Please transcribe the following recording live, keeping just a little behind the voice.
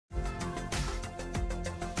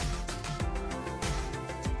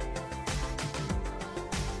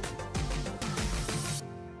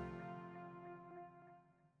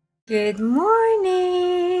Good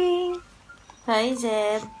morning! Hi,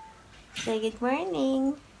 Zeb. Say good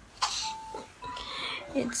morning.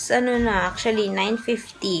 It's actually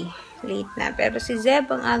 9:50. Late na. Pero si Zeb,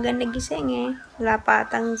 ang aga nagising eh. Wala pa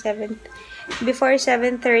atang before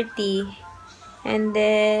 7:30. And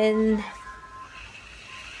then,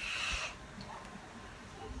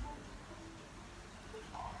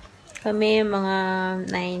 kami mga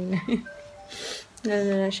 9.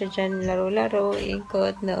 Lalo na siya dyan, laro-laro,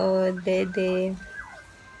 ikot, nood, dede.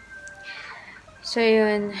 So,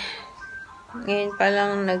 yun. Ngayon pa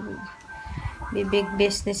lang big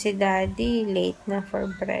business si Daddy. Late na for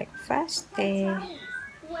breakfast, eh.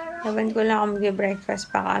 Ewan ko lang kung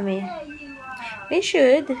mag-breakfast pa kami. We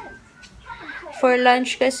should. For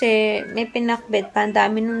lunch kasi, may pinakbet pa. Ang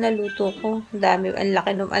dami nung naluto ko. Ang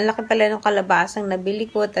laki pala ng kalabasang nabili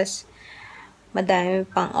ko. Tas, madami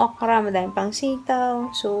pang okra, madami pang sitaw.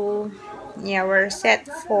 So, yeah, we're set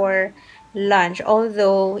for lunch.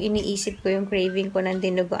 Although, iniisip ko yung craving ko ng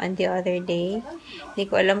dinuguan the other day. Hindi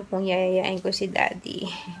ko alam kung yayayain ko si Daddy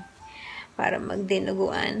para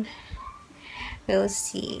magdinuguan. We'll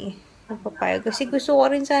see. Napapayag. Kasi gusto ko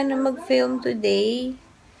rin sana mag-film today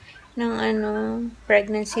ng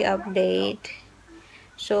pregnancy update.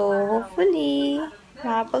 So, hopefully,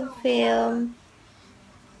 makapag-film.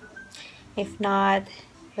 If not,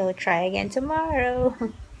 we'll try again tomorrow.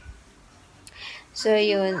 So,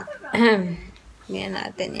 yun. Ganyan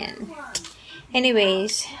natin yan.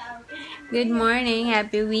 Anyways, good morning.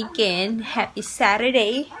 Happy weekend. Happy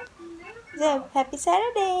Saturday. Zeb, happy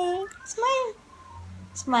Saturday. Smile.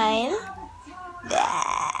 Smile.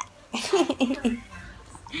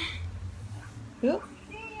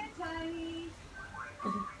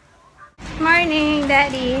 Morning,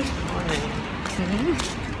 Daddy. Morning.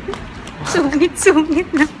 Sungit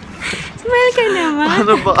na. Smile ka naman.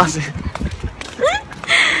 Ano ba kasi?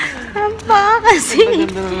 Ang pa kasi. Ang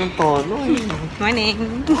ganda na ng tono eh. Morning.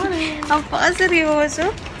 Ang pa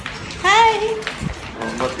seryoso. Hi! Oh,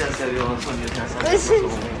 ba't yan seryoso niya sasabi ko?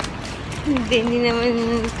 Hindi naman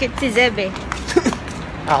cute si Zeb eh.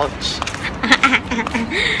 Ouch.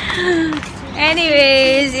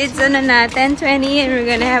 Anyways, it's 10:20 and we're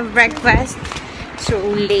gonna have breakfast. So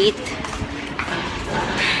late.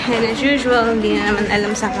 And as usual, hindi na naman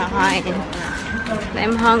alam sa kakain.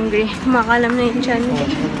 I'm hungry. Makalam na yung tiyan.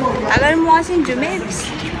 Tagal mo kasi yung jumebs.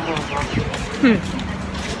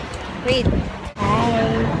 Wait. Hi.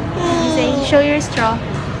 Say, show your straw.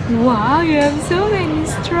 Wow, you have so many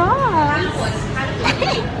straws.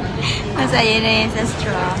 Masaya na yun sa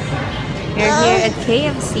straw. We're here at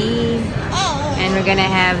KFC. And we're gonna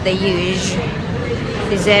have the huge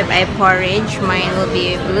Zeb porridge. Mine will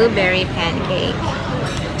be a blueberry pancake.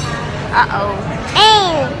 Uh-oh.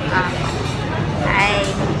 Hi.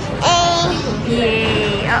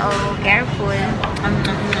 Yay. Uh-oh. Careful.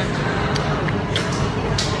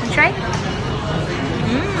 Try.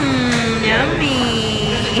 Yummy.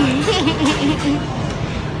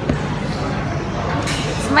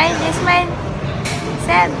 Smile. Smile.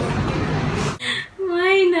 Sad.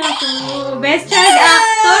 Ay, naku. Best child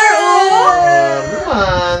actor, oh!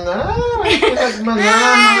 Ay,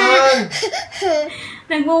 pinagmanahan.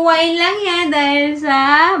 Nagwawain lang yan dahil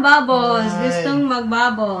sa bubbles. Gustong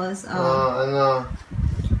mag-bubbles. Oh.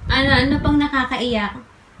 Ano pang nakakaiyak?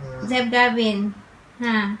 Zebgavin.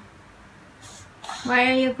 Ha?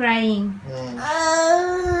 Why are you crying?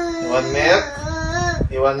 You want milk?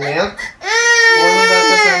 You want milk? Walang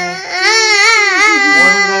gatas yan.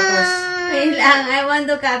 Walang gatas. Wait lang. I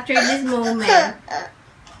want to capture this moment.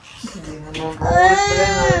 Hindi naman buhat pa rin.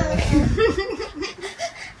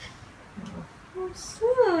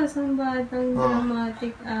 Sus, ang batang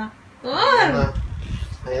dramatic actor.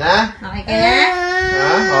 Ayun na? Okay ka na? Ha?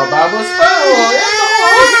 Oh, bubbles pa. Oh, yan ako.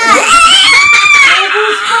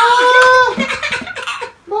 Bubbles pa.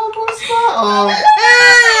 Bubbles pa. Oh.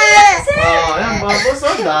 Oh, yan, bubbles.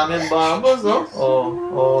 Oh, daming bubbles.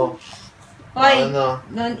 Oh. Hoy, ano?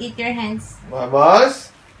 don't eat your hands. Bubbles?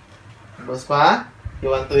 Bubbles pa? You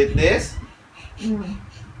want to eat this?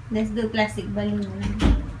 Let's do plastic balloon.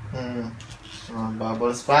 Oh,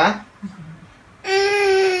 bubbles pa?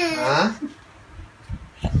 Ha?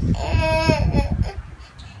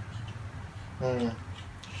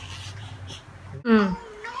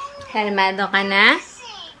 Kalmado ka na?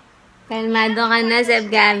 Kalmado ka na,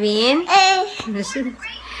 zebgavin?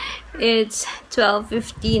 It's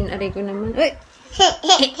 12:15. Aray ko naman. Uy!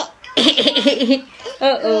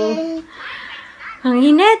 Uh-oh. Ang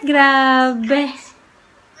init, grabe.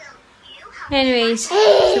 Anyways,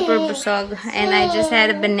 super busog. And I just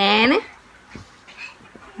had a banana.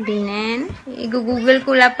 Binan. I-google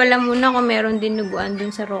ko pala muna kung meron dinuguan dun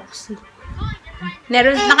sa Roxy.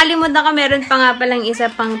 Nakalimutan ko, meron pa nga palang isa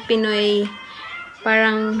pang Pinoy,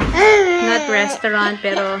 parang not restaurant,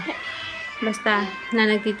 pero basta na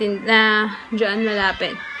nagtitinda dyan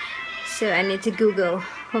malapit. So, I need to Google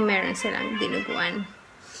kung meron silang dinuguan.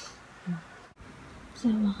 Sa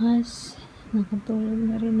wakas, nakatulog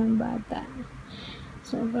na rin ng bata.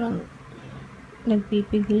 Sobrang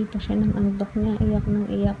nagpipigil pa siya ng antok niya. Iyak ng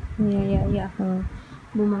iyak. Niyayaya akong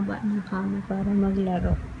bumaba ng kama para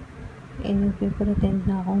maglaro. Nagpipretend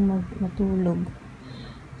na akong matulog.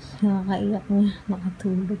 Nakakaiyak niya,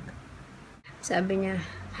 makatulog. Sabi niya,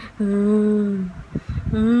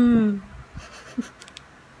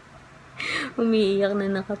 umiiyak na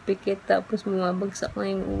nakapikit, tapos bumabagsak na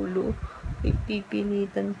yung ulo.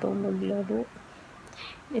 Pipilitan pang maglaro.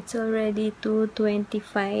 It's already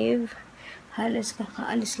 2:25. Halos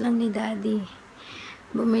kakaalis lang ni Daddy.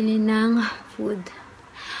 Bumili ng food.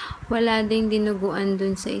 Wala ding dinuguan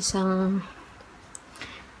dun sa isang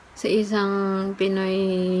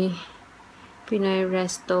Pinoy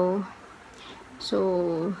resto. So,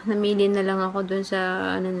 namili na lang ako dun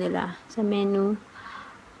sa sa menu.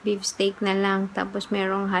 Beef steak na lang, tapos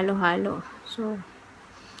merong halo-halo. So,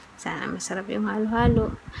 sana masarap yung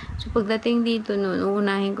halo-halo. So, pagdating dito noon,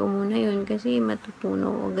 uunahin ko muna yun kasi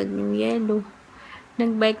matutunaw agad yung yelo.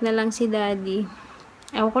 Nagbike na lang si Daddy.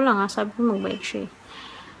 Ewan ko lang sabi ko magbike siya.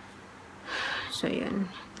 So, yun.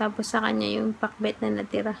 Tapos sa kanya yung pakbet na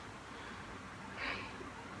natira.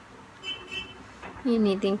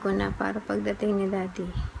 Initin ko na para pagdating ni Daddy,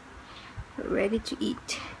 ready to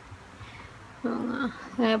eat.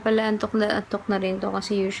 Kaya pala antok na rin to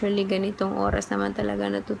kasi usually ganitong oras naman talaga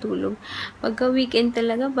natutulog. Pagka weekend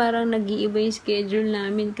talaga parang nag-iiba yung schedule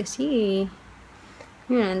namin kasi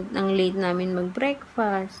yun, ang late namin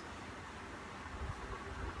mag-breakfast.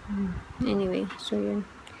 Anyway, so yun.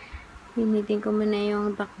 Hinitin ko muna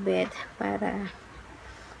yung pakbet para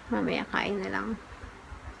mamaya kain na lang.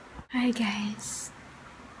 Hi guys.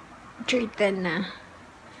 3:10 na.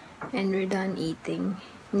 And we're done eating.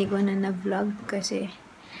 Hindi ko na-vlog kasi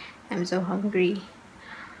I'm so hungry.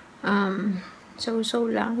 So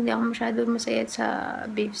lang. Hindi ako masyado masaya sa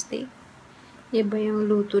beef steak. Iba yung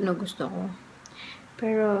luto na gusto ko.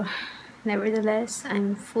 Pero, nevertheless,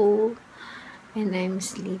 I'm full and I'm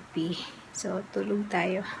sleepy. So, tulog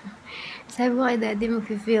tayo. Sabi ko kay Daddy,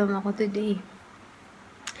 mag-film ako today.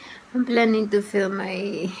 I'm planning to film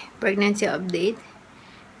my pregnancy update.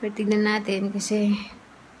 Pero tignan natin kasi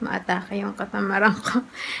maatake yung katamaran ko.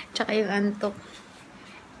 Tsaka yung antok.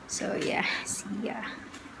 So, yeah. See ya.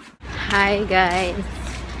 Hi, guys.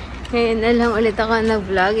 Ngayon na lang ulit ako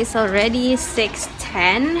nag-vlog. It's already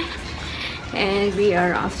 6:10. And we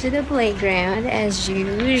are off to the playground as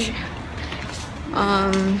usual.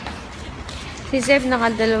 Si Zeb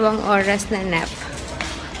nakadalawang oras na nap.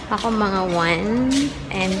 Ako mga 1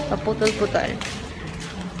 and paputol-putol.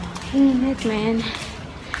 Init, man.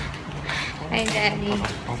 Hi, Daddy.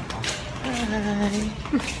 Hi.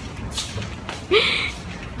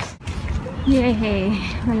 Yay!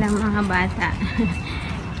 Walang mga bata.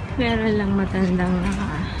 Pero lang matandang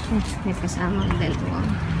may kasamang dalawang.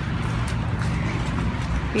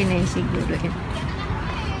 Pinay siguro yun.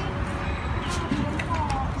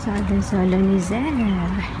 Solo ni Zeb.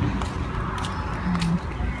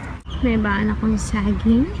 May baan akong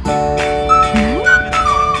saging.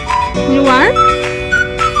 You want?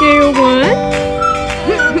 You want?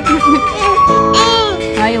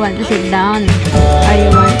 Oh, you want to sit down? Oh, you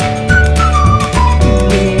want?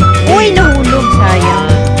 Uy, nahulog. Sayang.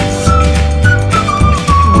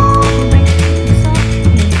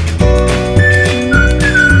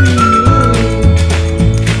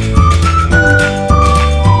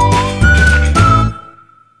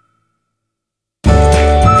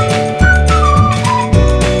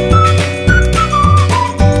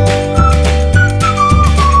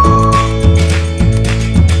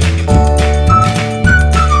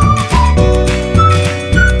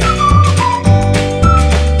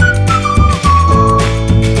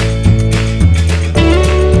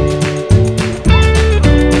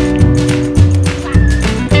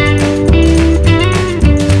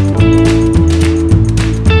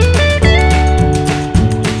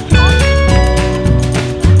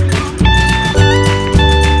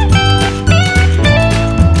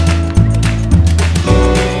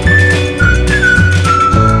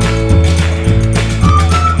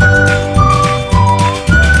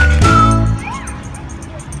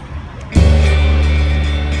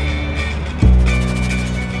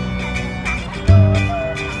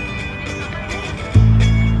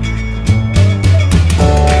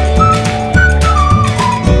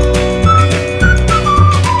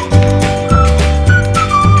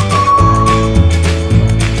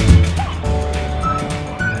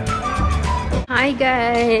 Hi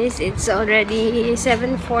guys! It's already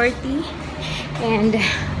 7:40 and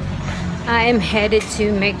I'm headed to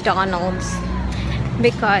McDonald's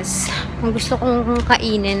because ang gusto kong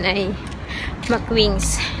kainin ay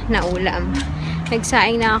McWings na ulam.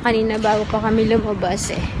 Nagsaing na ako kanina bago pa kami lumabas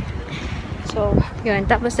eh. So, yun.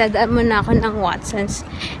 Tapos dadaan muna ako ng Watson's.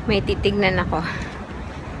 May titignan ako.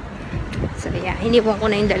 So, yeah. Iniwan ko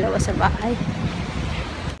na yung dalawa sa bahay.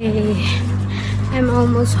 Okay. I'm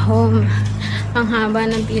almost home. Ang haba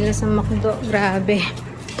ng pila sa McDo. Grabe.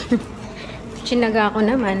 Chinaga ko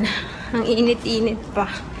naman. Ang init-init pa.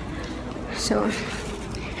 So,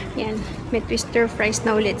 yan. May twister fries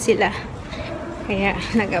na ulit sila. Kaya,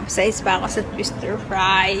 nag-upsize pa ako sa twister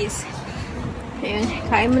fries. Ayun.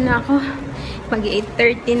 Kain muna ako.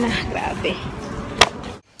 Mag-8:30 na. Grabe.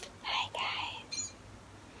 Hi, guys.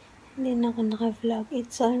 Hindi na ako naka-vlog.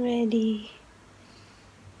 It's already...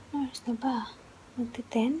 Oras na ba?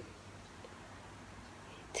 Magti-10?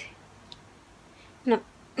 No.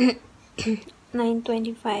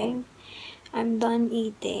 9:25. I'm done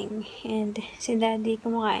eating. And si Daddy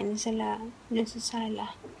kumakain na dun sa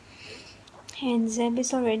sala. And Zeb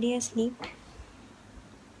is already asleep.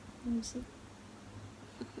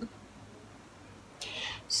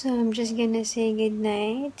 So, I'm just gonna say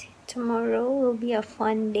goodnight. Tomorrow will be a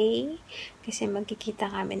fun day. Kasi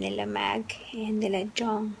magkikita kami nila Mag and nila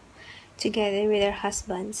Jong together with their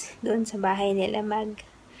husbands doon sa bahay nila Mag.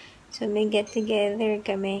 So, may get together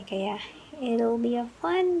kami. Kaya, it'll be a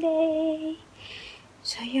fun day.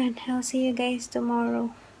 So, yun. I'll see you guys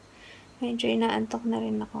tomorrow. Medyo inaantok na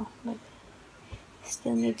rin ako. But,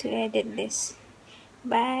 still need to edit this.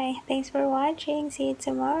 Bye. Thanks for watching. See you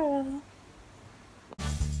tomorrow.